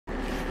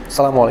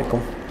আসসালামু আলাইকুম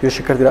প্রিয়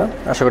শিক্ষার্থীরা,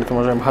 আশা করি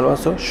তোমরা ভালো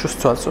আছো,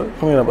 সুস্থ আছো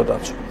এবং নিরাপদ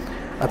আছো।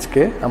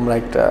 আজকে আমরা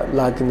একটা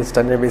লার্জ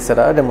ইন্টেস্টাইনের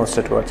বেসেরা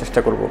ডেমনস্ট্রেট করার চেষ্টা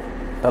করব।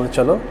 তাহলে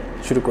চলো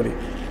শুরু করি।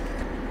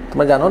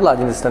 তোমরা জানো লার্জ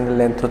ইন্টেস্টাইনের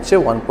লেন্থ হচ্ছে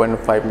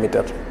 1.5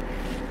 মিটার।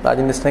 লার্জ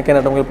ইন্টেস্টাইনকে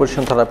অ্যানাটমিক্যাল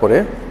পজিশন ধরার পরে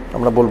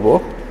আমরা বলবো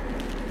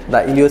the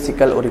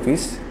ইলিওসিক্যাল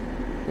ওরিফিস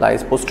lies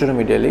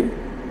পোস্টেরোমিডিয়ালি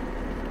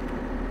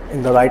in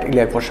the right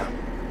iliac ফসা।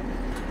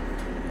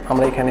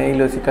 আমরা এখানে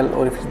ইলিওসিক্যাল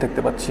ওরিফিস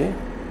দেখতে পাচ্ছি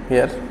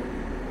here.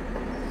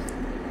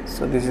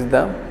 So this is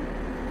the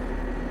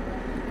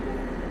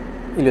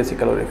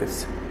ileocecal orifice.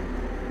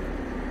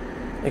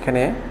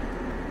 এখানে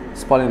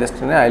স্মল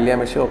ইন্টেস্টাইনে আইলিয়াম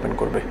এসে ওপেন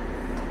করবে।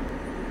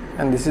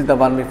 and this is the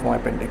vermiform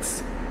appendix.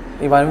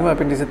 এই vermiform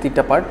appendix এর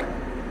তিনটা part,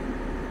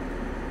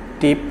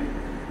 tip,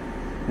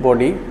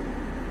 body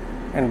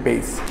and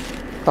base.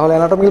 তাহলে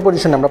অ্যানাটমিক্যাল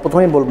পজিশনে আমরা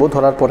প্রথমেই বলবো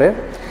ধরার পরে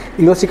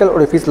ileocecal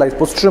orifice lies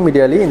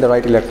posteriormedially in the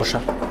right iliac fossa.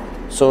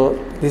 So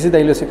this is the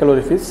ileocecal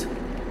orifice.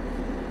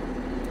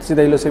 This is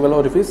the ileocecal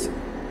orifice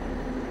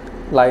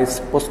lies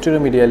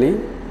posteriormedially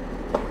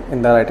in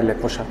the right iliac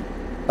fossa.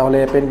 তাহলে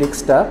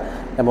অ্যাপেন্ডিক্সটা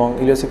এবং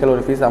ইলিওসিক্যাল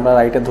ওরিফিস আমরা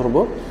রাইটে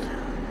ধরবো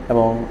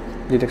এবং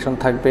ডিটেকশন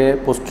থাকবে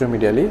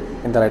পোস্টেরিয়রমিডিয়ালি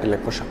ইন দ্য রাইট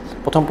ইলিয়াক ফসা।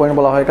 প্রথম point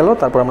বলা হয়ে গেল।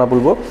 তারপর আমরা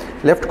বলবো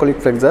left colic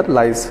flexor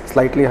lies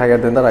slightly higher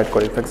than the right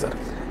colic flexor.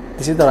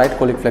 This is the right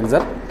colic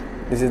flexor,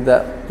 this is the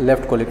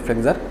left colic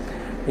flexor.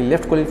 এই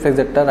left colic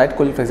ফ্লেক্সারটা right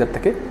colic flexor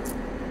থেকে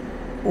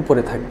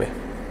উপরে থাকবে,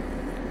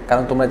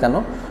 কারণ তোমরা জানো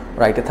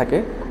রাইটে থাকে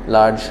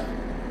large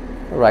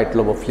right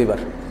lobe of liver,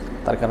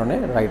 তার কারণে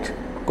রাইট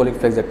কোলিক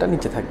ফ্লেক্সারটা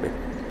নিচে থাকবে।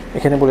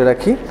 এখানে বলে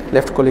রাখি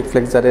লেফট কোলিক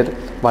ফ্লেক্সারের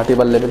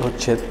ভার্টিব্রাল লেভেল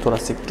হচ্ছে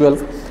থোরাসিক 12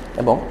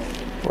 এবং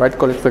রাইট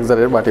কোলিক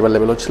ফ্লেক্সারের ভার্টিব্রাল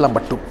লেভেল হচ্ছে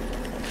লাম্বার 2।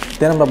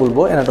 দেন আমরা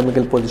বলবো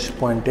অ্যানাটমিক্যাল পজিশন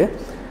পয়েন্টে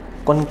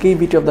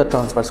concavity of the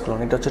transverse colon.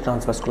 এটা হচ্ছে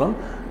ট্রান্সভার্স কোলন,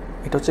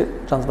 এটা হচ্ছে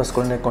transverse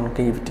কোলনের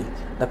concavity.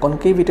 The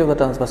concavity of the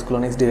transverse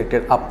colon is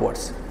directed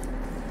upwards.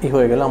 এই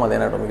হয়ে গেল আমাদের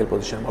অ্যানাটমিক্যাল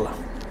পজিশন বলা।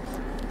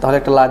 তাহলে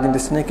একটা লার্জ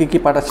ইন্টেস্টাইনে কী কী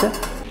পার্ট আছে?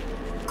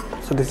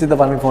 So this is the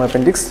vermiform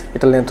appendix.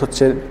 এটার লেন্থ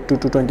হচ্ছে 2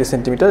 to 20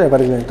 centimetre,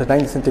 average length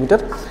 9 centimetre.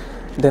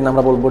 দেন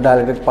আমরা বলবো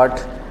dilated part,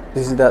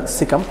 this is the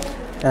caecum,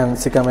 and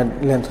সিকামের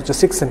length হচ্ছে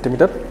 6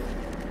 সেন্টিমিটার।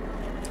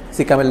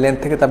 সিকামের লেন্থ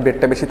থেকে তার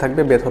বেডটা বেশি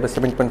থাকবে, বেড হবে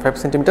 7.5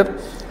 centimetre.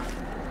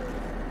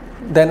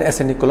 Then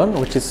ascending colon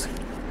which is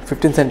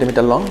 15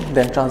 centimetre long,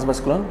 then transverse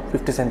colon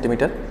 50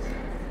 centimetre,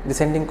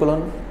 descending colon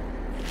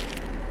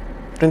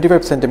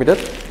 25 centimetre,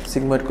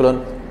 sigmoid colon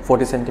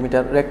 40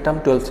 centimetre, rectum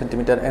 12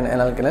 centimetre and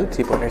anal canal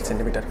 3.8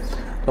 centimetre.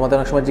 তোমাদের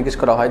অনেক সময় জিজ্ঞেস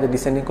করা হয় যে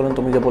ডিসেন্ডিং কোলন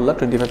তুমি যে বললা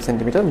 25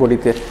 সেন্টিমিটার,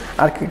 বডিতে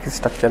আর কি কি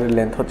স্ট্রাকচারের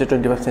লেন্থ হচ্ছে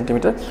 25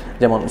 সেন্টিমিটার,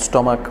 যেমন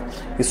stomach,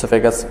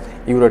 oesophagus,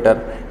 ureter,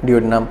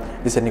 duodenum,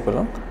 descending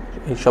colon,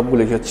 এই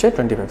সবগুলোই হচ্ছে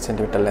 25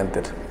 সেন্টিমিটার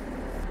লেন্থের।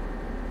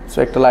 সো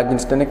একটা লার্জ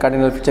ইন্টেস্টাইনে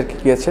কার্ডিনাল ফিচার কী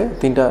কী আছে?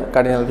 3টা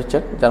কার্ডিনাল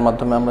ফিচার, যার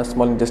মাধ্যমে আমরা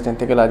স্মল ইন্টেস্টাইন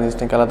থেকে লার্জ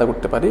ইন্টেস্টাইনকে আলাদা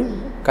করতে পারি।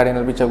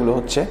 কার্ডিনাল ফিচারগুলো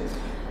হচ্ছে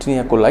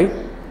টিনিয়া কোলাই,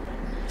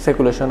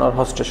 সার্কুলেশন অর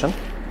হস্টেশন,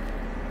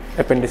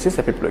 অ্যাপেন্ডিসিস,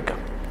 এপিপ্লোইকা।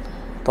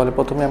 তাহলে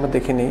প্রথমে আমরা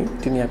দেখে নিই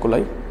টিনিয়া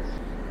কোলাই।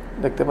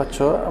 দেখতে পাচ্ছ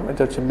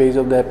এটা হচ্ছে base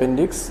of the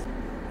appendix,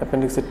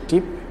 অ্যাপেন্ডিক্সের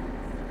tip,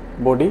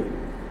 body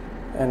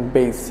and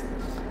base.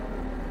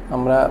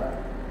 আমরা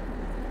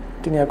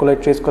টিনিয়া কোলাই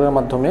ট্রেস করার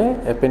মাধ্যমে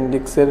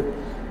অ্যাপেন্ডিক্সের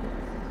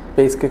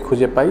বেসকে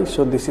খুঁজে পাই।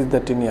 So this is the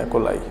tinea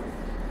কোলাই।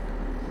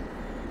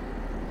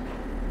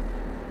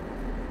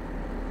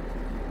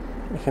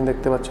 এখানে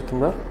দেখতে পাচ্ছ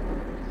তোমরা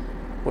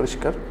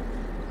পরিষ্কার।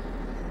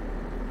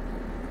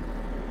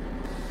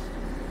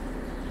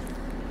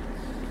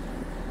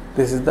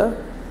 This is the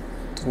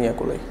tinea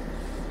coli.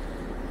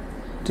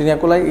 Tinea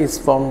coli is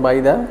formed by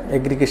the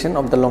aggregation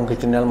of the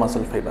longitudinal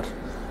muscle fiber.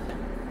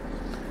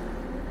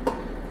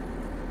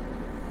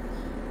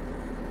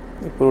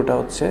 এই পুরোটা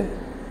হচ্ছে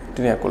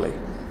tinea coli।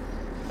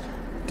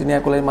 tinea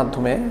coliর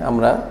মাধ্যমে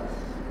আমরা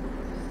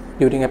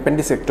ডিউরিং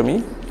অ্যাপেন্ডিসেক্টমি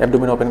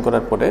অ্যাবডোমেন ওপেন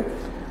করার পরে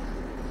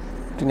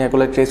tinea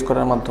coli ট্রেস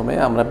করার মাধ্যমে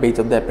আমরা বেজ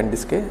অফ দ্য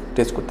অ্যাপেন্ডিক্সকে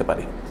ট্রেস করতে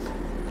পারি।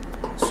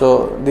 So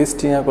this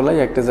tinea coli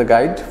act as a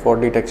guide for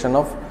detection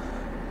of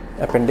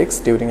appendix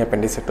during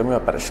appendicectomy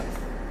operation.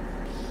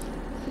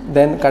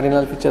 Then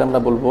cardinal feature আমরা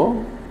বলবো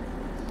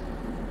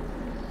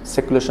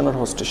circulation or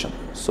hostation.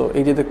 So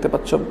এই যে দেখতে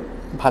পাচ্ছ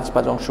ভাঁজ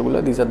ভাঁজ অংশগুলো,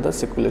 these are the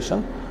circulation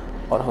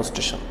or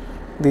hostation.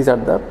 These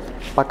are the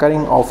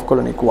puckering of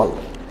colonic wall.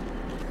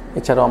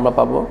 এছাড়াও আমরা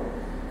পাবো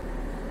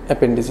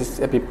appendices,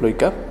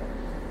 epipleuca,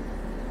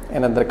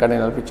 another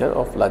cardinal feature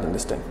of large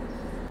intestine.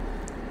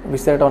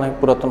 বিষয়টা অনেক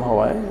পুরাতন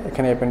হওয়ায়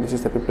এখানে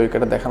appendices, epipleuca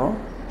দেখানো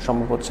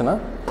সম্ভব হচ্ছে না।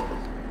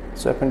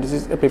 So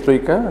appendices,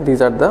 epipleuca,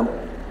 these are the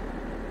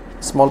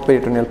small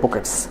peritoneal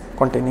pockets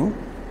containing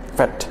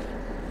fat.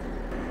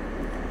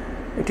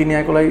 Tinea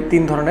coli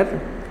 3 ধরনের,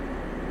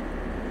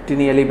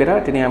 tinea libera,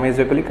 tinea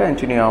mesocolica and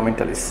tinea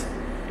aumentalis.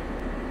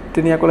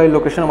 tinea coli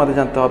location আমাদের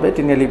জানতে হবে।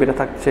 tinea libera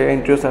থাকছে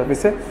anterior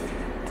সারফেসে,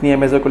 tinea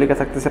mesocolica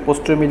থাকতেছে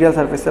posterior medial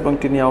সারফেসে এবং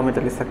tinea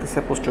aumentalis থাকতেছে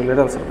posterior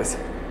lateral সারফেসে।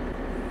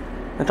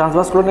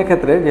 ট্রান্সভার্স কোলনের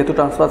ক্ষেত্রে যেহেতু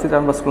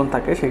ট্রান্সভার্স কোলন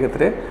থাকে,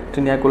 সেক্ষেত্রে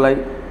tinea coli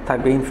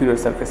থাকবে ইনফিরিয়র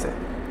সারফেসে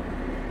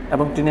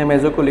এবং tinea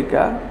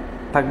mesocolica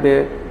থাকবে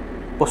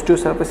posterior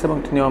surface এবং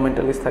tinea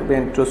aumentalis থাকবে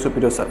anterior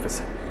superior surface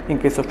in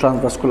case of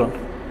transverse colon.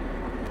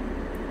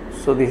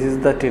 So this is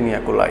the tinea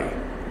coli.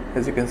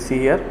 As you can see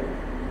here,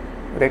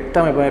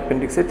 rectum এবং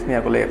appendix এ tinea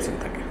coli absent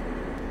থাকে.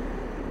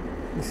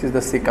 This is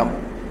the cecum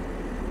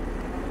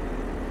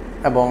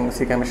এবং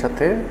cecum এর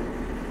সাথে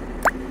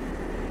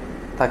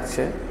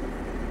থাকছে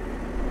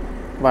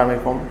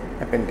vermiform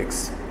appendix.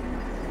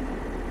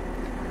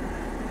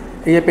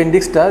 এই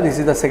অ্যাপেন্ডিক্সটা this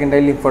is the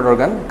secondary lymphoid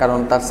organ, কারণ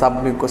তার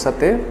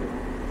সাবমিউকোসাতে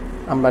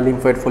আমরা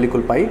লিম্ফয়েড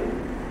ফলিকুল পাই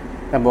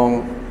এবং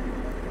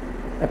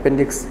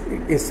appendix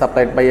is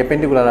supplied by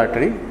appendicular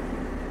artery.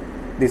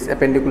 This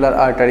appendicular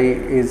artery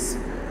is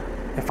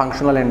a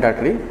functional and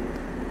artery.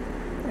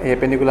 এই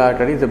appendicular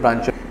artery is the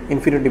branch of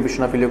inferior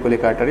division of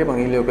ইলিওকোলিক artery এবং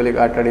ইলিওকোলিক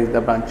artery is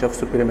the branch of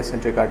superior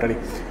mesenteric artery.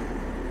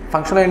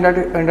 Functional and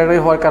artery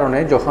হওয়ার কারণে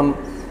যখন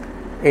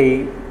এই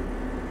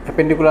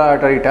appendicular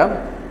আর্টারিটা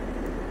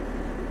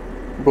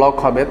block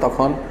হবে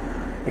তখন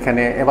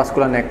এখানে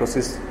avascular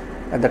necrosis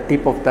at the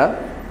tip of the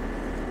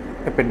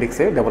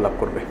অ্যাপেন্ডিক্সে develop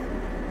করবে.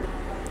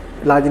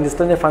 Large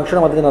ইন্টেস্টাইনের function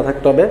আমাদের জানা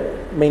থাকতে হবে.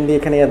 মেইনলি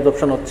এখানে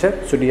অ্যাবজর্পশন হচ্ছে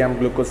sodium,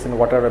 glucose and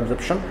water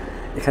absorption.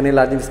 এখানে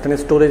লার্জ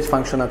ইন্টেস্টাইনের স্টোরেজ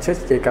ফাংশন আছে,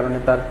 যে কারণে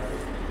তার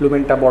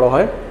লুমেনটা বড়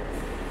হয়.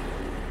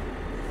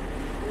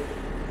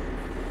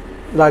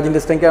 লার্জ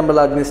ইন্টেস্টাইনকে আমরা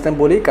লার্জ ইন্টেস্টাইন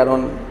বলি কারণ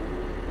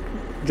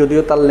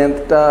যদিও তার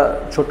লেন্থটা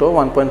ছোট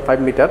 1.5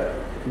 metre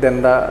then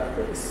the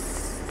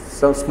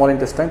small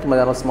intestine. তোমরা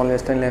জানো স্মল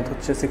ইন্টেস্টাইন লেন্থ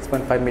হচ্ছে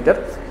 6.5 মিটার.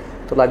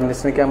 তো লার্জ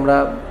ইন্টেস্টাইনকে আমরা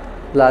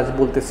লার্জ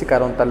বলতেছি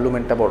কারণ তার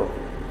লুমেনটা বড়,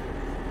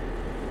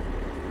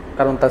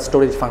 কারণ তার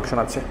স্টোরেজ ফাংশন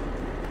আছে.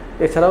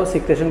 এছাড়াও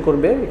সিক্রেশন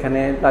করবে. এখানে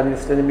লার্জ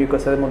ইন্টেস্টাইনের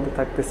মিউকাসের মধ্যে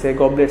থাকতেছে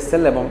গবলেট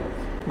সেল এবং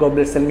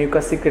গবলেট সেল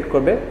মিউকাস সিক্রেট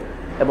করবে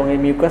এবং এই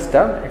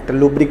মিউকাসটা একটা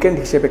লুব্রিকেন্ট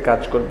হিসেবে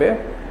কাজ করবে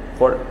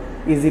for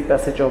easy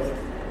passage of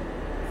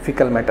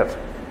faecal matter,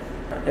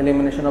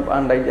 elimination of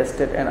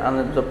undigested and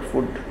unabsorbed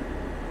food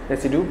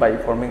residue by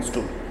forming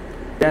stool.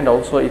 And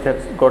also it has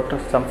got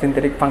some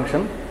synthetic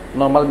function.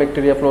 Normal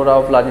bacteria flora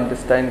of large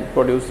intestine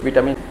produce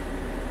vitamin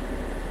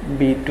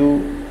B2,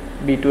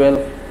 B12,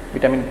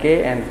 vitamin K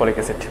and folic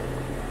acid.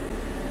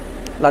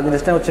 Large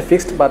intestine হচ্ছে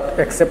fixed but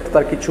except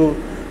তার কিছু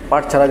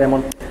part ছাড়া, যেমন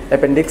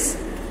appendix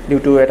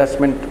due to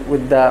attachment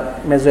with the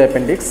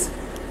mesoappendix,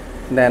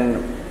 then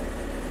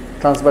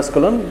transverse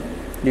colon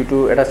due to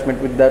attachment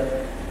with the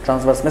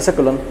transverse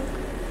mesocolon,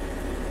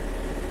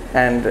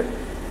 and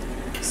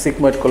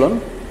sigmoid colon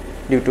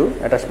due to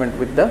attachment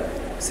with the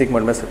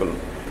sigmoid mesocolon.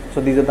 So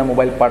these are the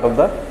mobile part of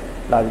the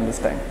large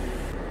intestine.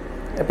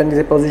 Appendix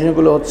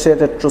পজিশনগুলো হচ্ছে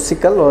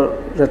retrocaecal or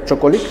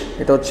রেট্রোকোলিক.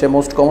 এটা হচ্ছে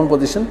most common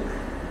position.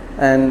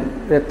 And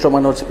retro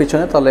মানে হচ্ছে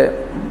পিছনে, তাহলে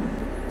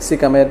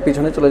সিকামের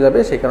পিছনে চলে যাবে,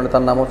 সেই কারণে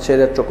তার নাম হচ্ছে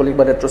রেট্রোকোলিক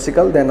বা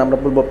রেট্রোসিকাল. দেন আমরা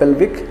বলবো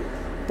pelvic,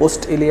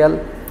 post ইলিয়াল,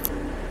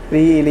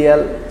 pre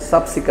ইলিয়াল,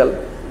 সাবসিকাল.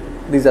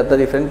 These are the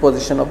different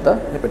position of the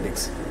appendix.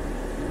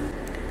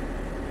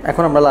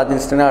 এখন আমরা লার্জ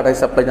ইন্টেস্টাইনের আর্টারি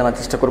সাপ্লাই জানার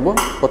চেষ্টা করব.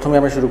 প্রথমে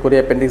আমরা শুরু করি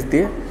অ্যাপেন্ডিক্স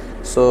দিয়ে.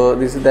 So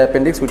this is the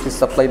appendix which is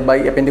supplied by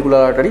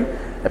appendicular artery.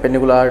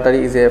 Appendicular artery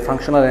is a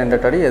functional end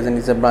artery, as in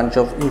is a branch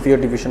of inferior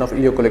division of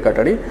ileocholic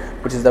artery,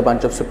 which is the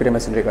branch of superior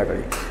mesenteric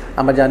artery.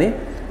 আমরা জানি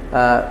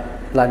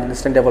large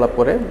intestine develop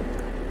করে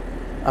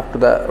up to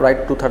the right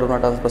 2/3 of the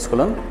transverse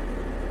colon,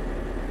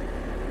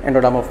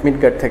 endoderm of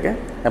midgut থেকে,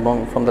 এবং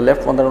from the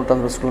left 1/3 of the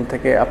transverse colon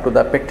থেকে up to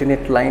the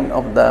pectinate line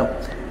of the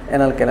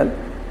anal canal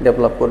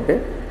develop করবে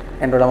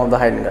endoderm of the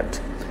hindgut.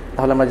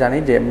 তাহলে আমরা জানি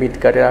যে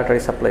মিডগাটের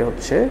artery supply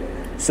হচ্ছে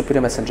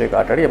superior mesenteric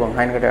artery এবং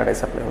হাইন্ডগাটের আর্টারি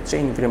সাপ্লাই হচ্ছে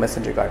ইনফিরিয়র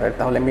মেসেন্ট্রিক আর্টারি.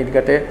 তাহলে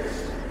মিডগাটে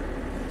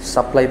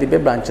সাপ্লাই দিবে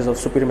branches of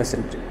superior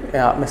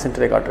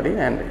mesenteric artery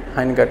and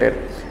হাইন্ডগাটের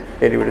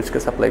ডেরিভেটিভসকে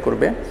supply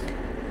করবে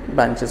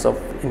branches of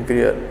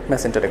inferior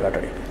mesenteric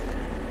artery.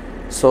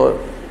 So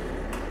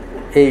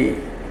এই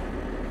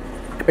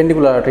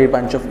appendicular artery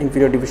branch of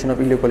inferior division of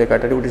ileocholic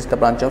artery, which is the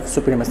branch of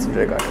superior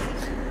mesenteric artery.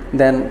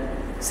 Then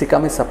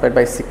cecum is supplied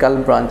by cecal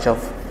branch of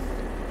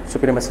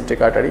superior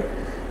mesenteric artery.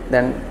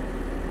 Then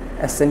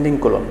ascending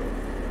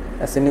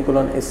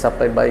colon is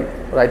supplied by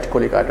right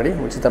colic artery,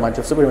 which is the branch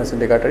of superior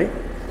mesenteric artery.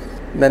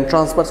 Then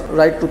transverse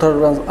right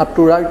 2/3 up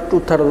to right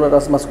 2/3 of the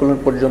transverse colon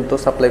পর্যন্ত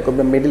supply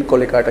করবে middle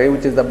colic artery,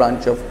 which is the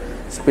branch of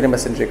superior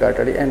mesenteric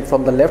artery, and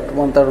from the left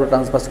 1/3 of the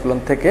transverse colon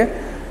থেকে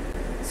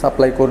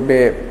supply করবে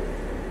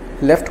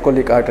left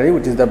colic artery,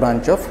 which is the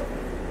branch of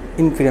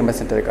inferior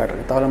mesenteric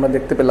artery. তাহলে আমরা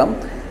দেখতে পেলাম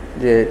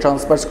যে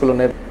transverse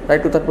কোলনের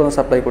right 2/3 পর্যন্ত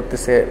supply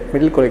করতেছে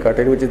middle colic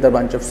artery, which is the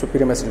branch of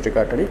superior mesenteric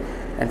artery,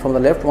 and from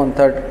the left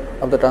 1/3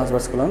 of the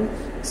transverse colon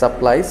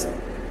supplies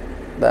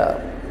the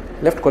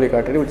left colic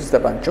artery, which is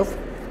the branch of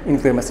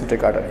inferior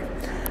mesenteric artery.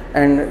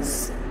 And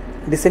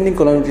descending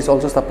colon, which is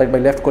also supplied by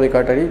left colic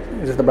artery,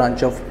 which is the branch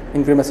of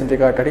inferior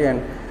mesenteric artery, and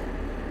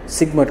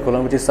sigmoid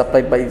colon, which is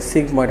supplied by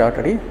sigmoid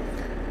artery.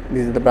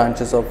 These are the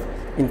branches of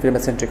inferior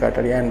mesenteric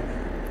artery, and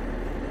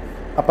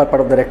upper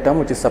part of the rectum,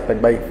 which is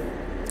supplied by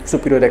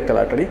superior rectal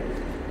artery,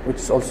 which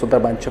is also the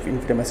branch of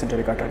inferior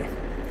mesenteric artery.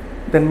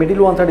 Then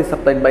middle 1/3 is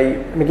supplied by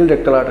middle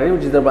rectal artery,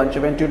 which is the branch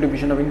of anterior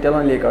division of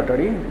internal iliac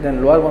artery. Then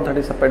lower 1/3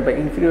 is supplied by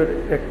inferior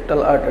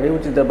rectal artery,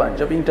 which is the branch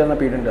of internal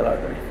pudendal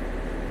artery.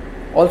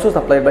 Also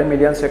supplied by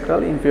median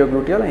sacral, inferior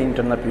gluteal and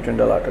internal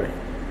pudendal artery.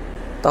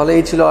 তাহলে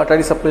এই ছিল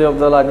artery supply of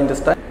the large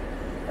intestine.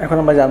 এখন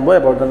আমরা জানবো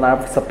about the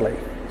nerve supply,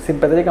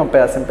 sympathetic and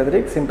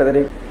parasympathetic.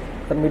 Sympathetic,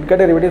 the midgut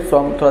derivative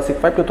from thoracic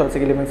 5 to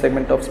thoracic 11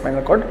 segment of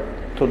spinal cord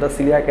through the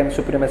celiac and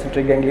superior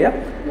mesenteric ganglia,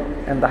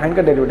 and the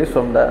hindgut derivatives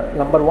from the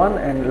lumbar 1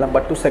 and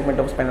lumbar 2 segment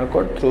of spinal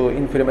cord through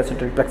inferior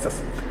mesenteric plexus.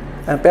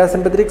 And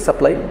parasympathetic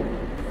supply,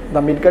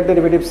 the midgut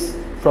derivatives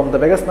from the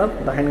vagus nerve,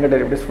 the hindgut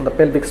derivatives from the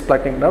pelvic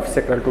splenic nerve,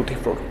 sacral 2, 3,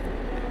 4.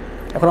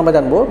 এখন আমরা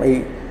জানবো এই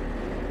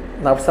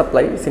nerve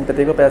supply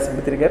sympathetic ও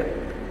প্যারাসিম্প্যাথেটিকের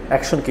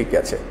action কী কী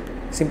আছে।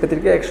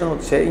 সিম্প্যাথেটিকের action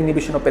হচ্ছে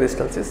inhibition of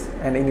peristalsis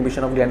and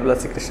inhibition of glandular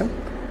secretion.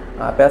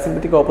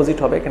 Parasympathetic opposite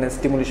হবে, এখানে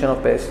stimulation of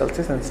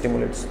peristalsis and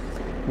stimulates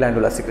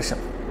glandular secretion.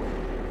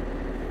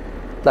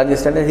 Large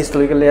ইন্টেস্টাইনের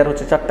historical layer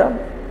হচ্ছে 4টা,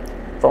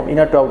 from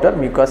inner two outer,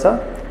 মিউকাসা,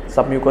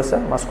 সাবমিউকাসা,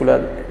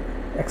 muscular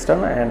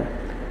externa and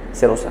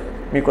serosa.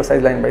 মিউকাসা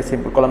is line by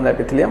simple columnar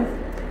epithelium.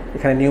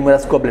 এখানে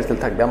numerous goblet sell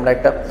থাকবে। আমরা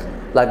একটা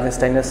large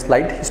ইন্টেস্টাইনের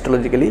slide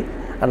histologically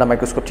under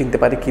microscope চিনতে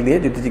পারি কী দিয়ে,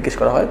 যদি জিজ্ঞেস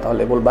করা হয়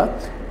তাহলে বলবা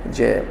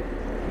যে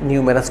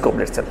নিউমেরাস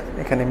গবলেট সেল।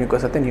 এখানে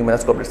মিউকাসাতে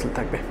নিউমেরাস গবলেট সেল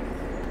থাকবে।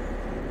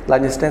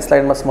 লার্জ ইন্টেস্টাইন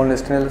স্লাইড বা স্মল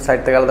ইন্টেস্টাইনের সাইড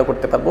থেকে আলাদা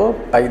করতে পারবো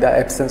by the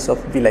absence of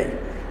villi.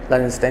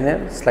 Large ইন্টেস্টাইনের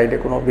স্লাইডে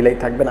কোনো ভিলাই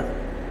থাকবে না।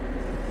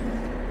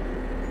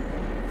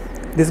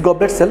 This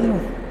goblet sell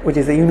which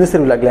is a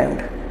unicellular gland,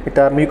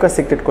 এটা মিউকাস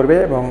সিক্রেট করবে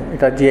এবং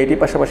এটা জিআইটি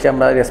পাশাপাশি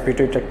আমরা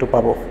রেসপিরেটরি ট্র্যাক্টও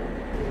পাবো।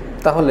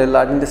 তাহলে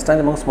লার্জ ইন্টেস্টাইন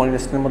এবং স্মল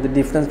ইন্টেস্টাইনের মধ্যে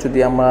ডিফারেন্স যদি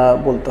আমরা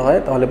বলতে হয়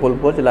তাহলে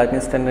বলবো যে লার্জ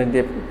ইন্টেস্টাইনের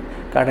যে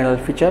cardinal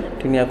feature,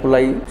 tinea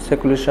coli,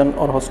 circulation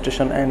or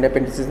hostation and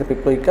appendices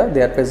cloaca,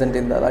 they are present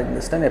in the large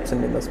intestine,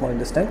 absent in the small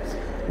intestine.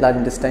 Large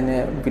intestine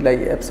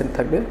villi absent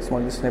থাকবে, small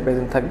intestine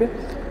present থাকবে।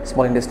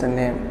 small intestine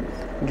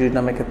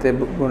duodenum ক্ষেত্রে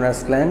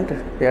Brunner's gland,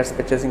 Peyer's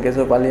patches in case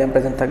of Valium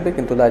present থাকবে,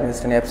 কিন্তু large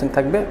intestine absent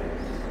থাকবে।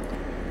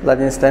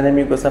 large intestine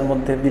মিউকাসার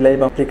মধ্যে villi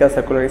বা pleca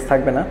circularis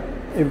থাকবে না।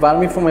 এই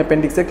vermiform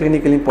appendix এর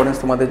clinical importance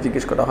তোমাদের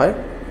জিজ্ঞেস করা হয়।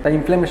 The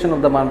inflammation of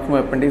the vermiform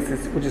appendix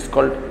is which is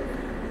called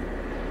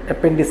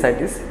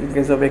appendicitis. In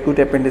case of acute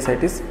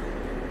appendicitis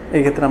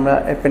এই ক্ষেত্রে আমরা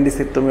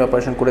অ্যাপেন্ডিসেক্টমি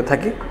অপারেশন করে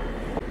থাকি।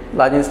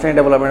 লার্জ ইন্টেস্টাইন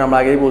ডেভেলপমেন্ট আমরা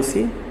আগেই বলছি,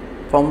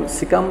 from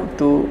caecum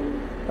two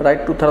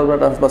right 2/3 of the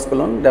transverse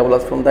colon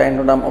develops from the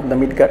endoderm of the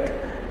midgut,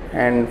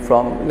 and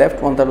from left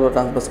 1/3 of the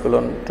transverse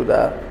colon to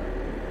the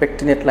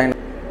pectinate line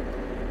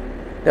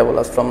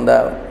develops from the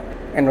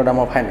endoderm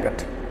of hindgut.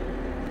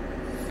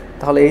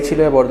 তাহলে এই ছিল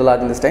about the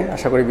large intestine.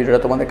 আশা করি ভিডিওটা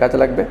তোমাদের কাজে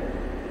লাগবে।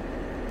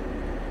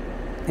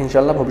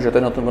 ইনশাআল্লাহ ভবিষ্যতে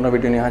নতুন কোনো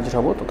ভিডিও নিয়ে হাজির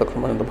হব। ততক্ষণ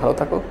পর্যন্ত ভালো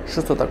থাকো,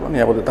 সুস্থ থাকো,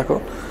 নিরাপদে থাকো।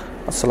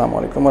 আসসালামু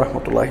আলাইকুম ওয়া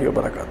রাহমাতুল্লাহি ওয়া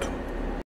বারাকাতুহু।